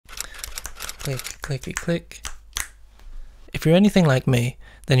click, clicky, click. If you're anything like me,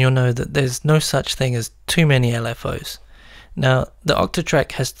 then you'll know that there's no such thing as too many LFOs. Now, the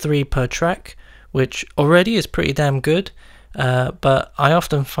Octatrack has 3 per track, which already is pretty damn good, but I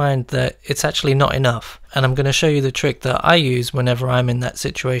often find that it's actually not enough, and I'm going to show you the trick that I use whenever I'm in that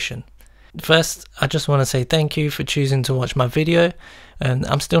situation. First, I just want to say thank you for choosing to watch my video, and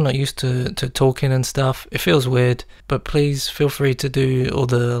I'm still not used to talking and stuff. It feels weird, but please feel free to do all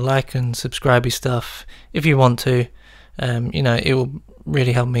the like and subscribe stuff if you want to. You know, it will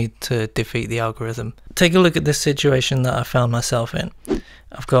really help me to defeat the algorithm. Take a look at this situation that I found myself in.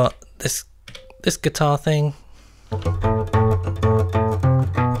 I've got this guitar thing,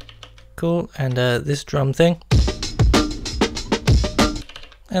 cool, and this drum thing,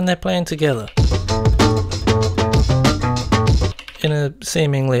 and they're playing together in a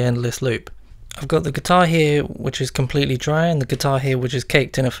seemingly endless loop. I've got the guitar here which is completely dry and the guitar here which is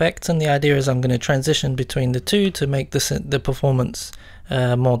caked in effects, and the idea is I'm going to transition between the two to make the performance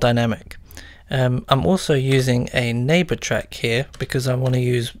more dynamic. I'm also using a neighbor track here because I want to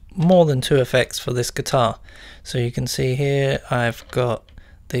use more than 2 effects for this guitar. So you can see here I've got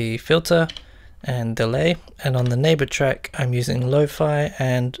the filter and delay, and on the neighbor track I'm using lo-fi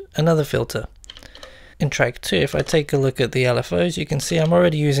and another filter. In track 2, if I take a look at the LFOs, you can see I'm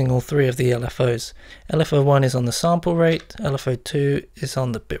already using all 3 of the LFOs. LFO 1 is on the sample rate, LFO 2 is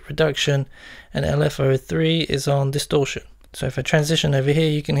on the bit reduction, and LFO 3 is on distortion. So if I transition over here,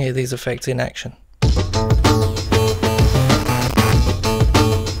 you can hear these effects in action.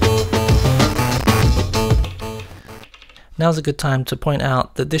 Now's a good time to point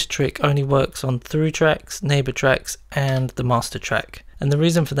out that this trick only works on through tracks, neighbor tracks, and the master track. And the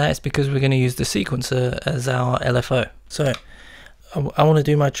reason for that is because we're going to use the sequencer as our LFO. So I want to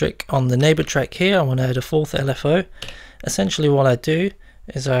do my trick on the neighbor track here. I want to add a 4th LFO. Essentially what I do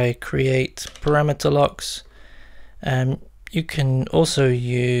is I create parameter locks. You can also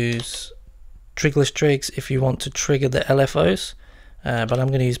use trigless trigs if you want to trigger the LFOs, but I'm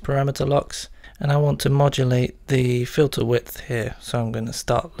going to use parameter locks, and I want to modulate the filter width here. So I'm going to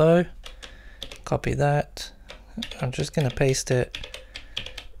start low, copy that. I'm just going to paste it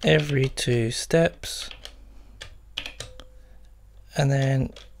every 2 steps, and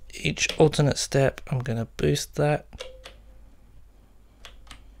then each alternate step I'm going to boost that.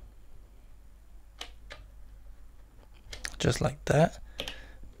 Just like that.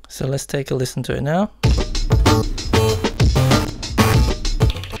 So let's take a listen to it now.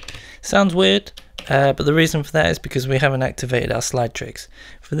 Sounds weird, but the reason for that is because we haven't activated our slide trigs.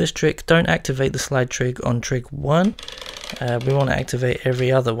 For this trick, don't activate the slide trig on trig 1. We want to activate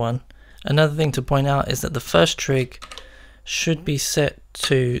every other one. Another thing to point out is that the first trig should be set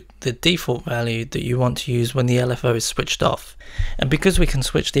to the default value that you want to use when the LFO is switched off. And because we can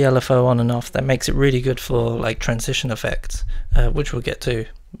switch the LFO on and off, that makes it really good for like transition effects, which we'll get to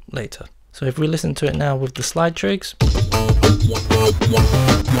later. So if we listen to it now with the slide trigs,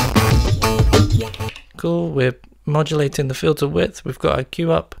 cool, we're modulating the filter width, we've got our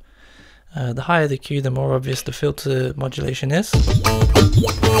Q up. The higher the Q, the more obvious the filter modulation is.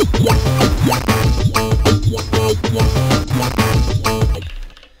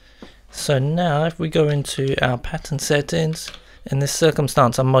 So now if we go into our pattern settings, in this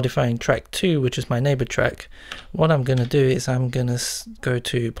circumstance I'm modifying track 2, which is my neighbor track. What I'm going to do is I'm going to go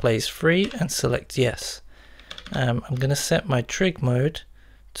to plays free and select yes. I'm going to set my trig mode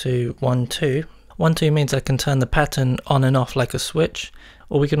to 1-2. 1-2 means I can turn the pattern on and off like a switch,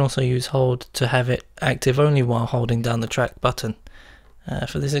 or we can also use hold to have it active only while holding down the track button.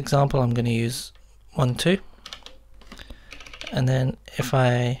 For this example I'm going to use 1-2, and then if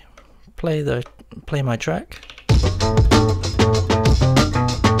I play my track, I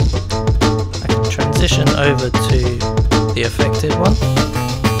can transition over to the affected one,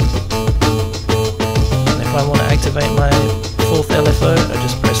 and if I want to activate my 4th LFO, I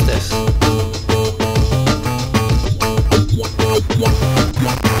just press this.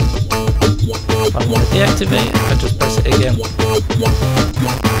 If I want to deactivate, I just press it again.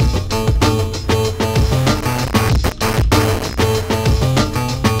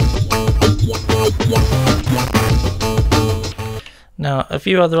 Now a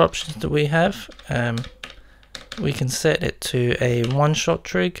few other options that we have, we can set it to a one-shot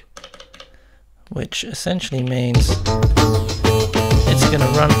trig, which essentially means it's going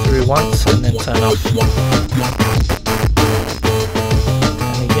to run through once and then turn off.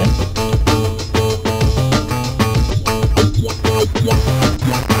 And again.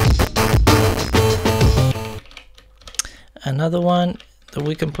 Another one that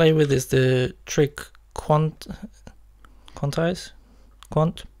we can play with is the trig quant.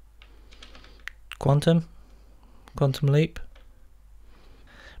 quantum leap.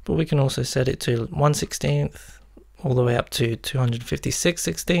 But we can also set it to 1/16 all the way up to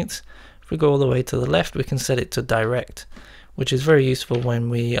 256/16. If we go all the way to the left, we can set it to direct, which is very useful when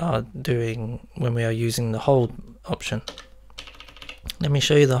we are using the hold option. Let me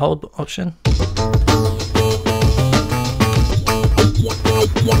show you the hold option.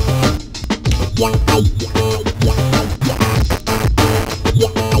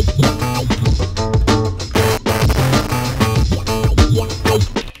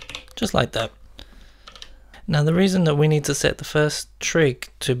 Just like that. Now the reason that we need to set the first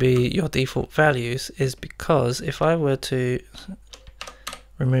trig to be your default values is because if I were to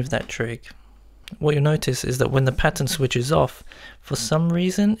remove that trig, what you'll notice is that when the pattern switches off, for some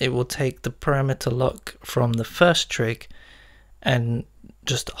reason it will take the parameter lock from the first trig and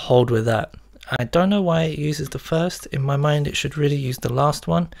just hold with that. I don't know why it uses the first. In my mind it should really use the last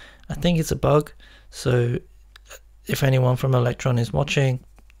one. I think it's a bug, so if anyone from Elektron is watching,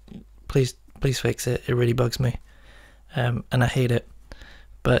 please fix it. It really bugs me, and I hate it.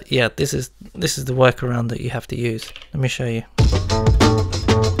 But yeah, this is the workaround that you have to use. Let me show you.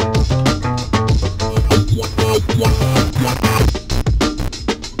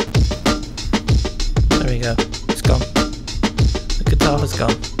 There we go. It's gone. The guitar has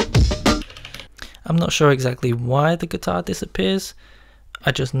gone. I'm not sure exactly why the guitar disappears.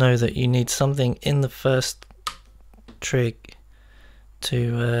 I just know that you need something in the first trig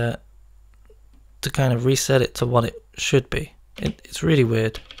to kind of reset it to what it should be. It's really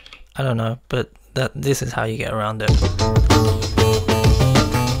weird. I don't know, but this is how you get around it.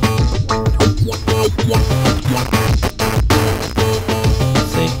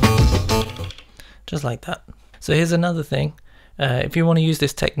 See? Just like that. So here's another thing. If you want to use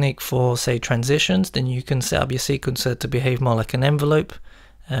this technique for, say, transitions, then you can set up your sequencer to behave more like an envelope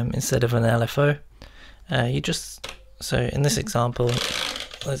instead of an LFO. So in this example,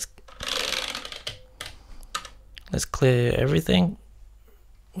 let's clear everything.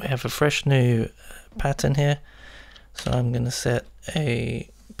 We have a fresh new pattern here. So I'm going to set a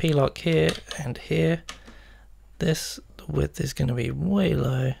P-lock here and here. The width is going to be way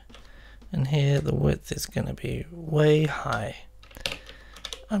low, and here the width is going to be way high.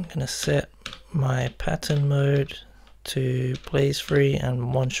 I'm going to set my pattern mode to plays free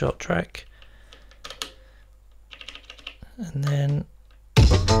and one-shot track. And then I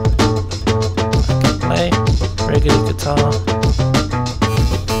can play regular guitar,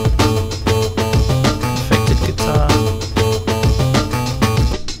 affected guitar,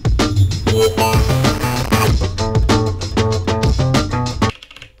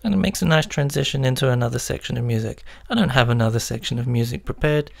 and it makes a nice transition into another section of music. I don't have another section of music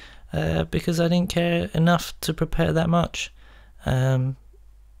prepared because I didn't care enough to prepare that much. Who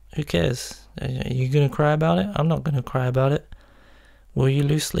cares? Are you going to cry about it? I'm not going to cry about it. Will you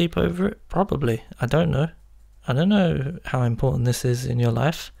lose sleep over it? Probably. I don't know. I don't know how important this is in your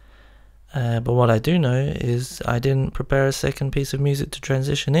life. But what I do know is I didn't prepare a second piece of music to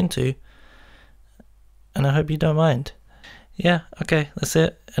transition into. And I hope you don't mind. Yeah, okay, that's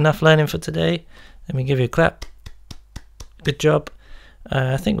it. Enough learning for today. Let me give you a clap. Good job.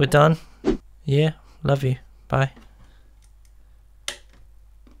 I think we're done. Yeah, love you. Bye.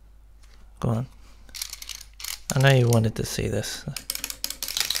 Go on. I know you wanted to see this.